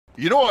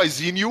You know I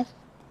seen you?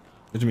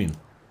 What do you mean?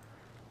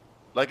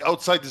 Like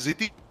outside the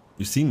city?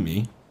 You seen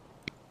me?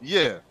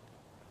 Yeah.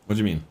 What do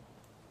you mean?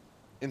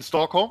 In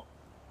Stockholm?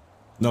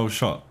 No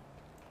shot.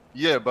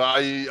 Yeah, but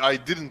I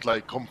didn't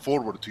like come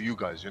forward to you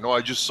guys, you know?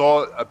 I just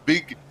saw a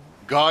big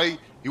guy.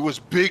 He was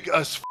big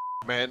as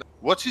man.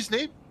 What's his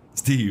name?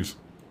 Steve.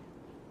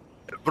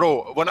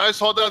 Bro, when I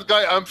saw that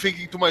guy, I'm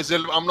thinking to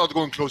myself, I'm not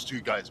going close to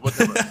you guys.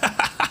 Whatever.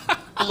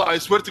 Allah, I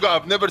swear to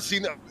God, I've never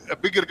seen a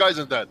bigger guy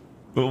than that.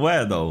 But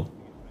where though?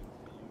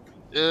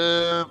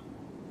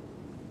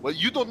 Well,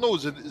 you don't know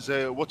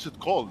the what's it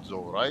called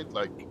though, right?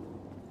 Like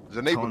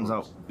the neighborhood. Turns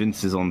out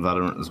Vince is on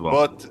Valorant as well.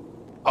 But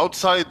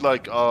outside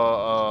like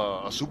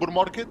a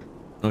supermarket.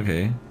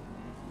 Okay.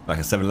 Like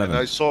a 7-Eleven.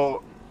 And I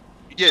saw,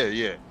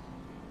 yeah.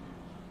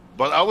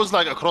 But I was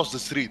like across the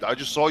street. I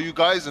just saw you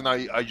guys, and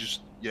I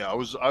just I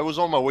was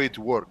on my way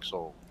to work.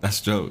 So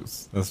that's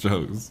jokes. That's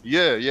jokes.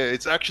 Yeah.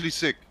 It's actually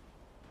sick.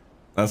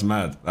 That's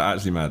mad. That's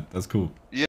actually mad. That's cool. Yeah.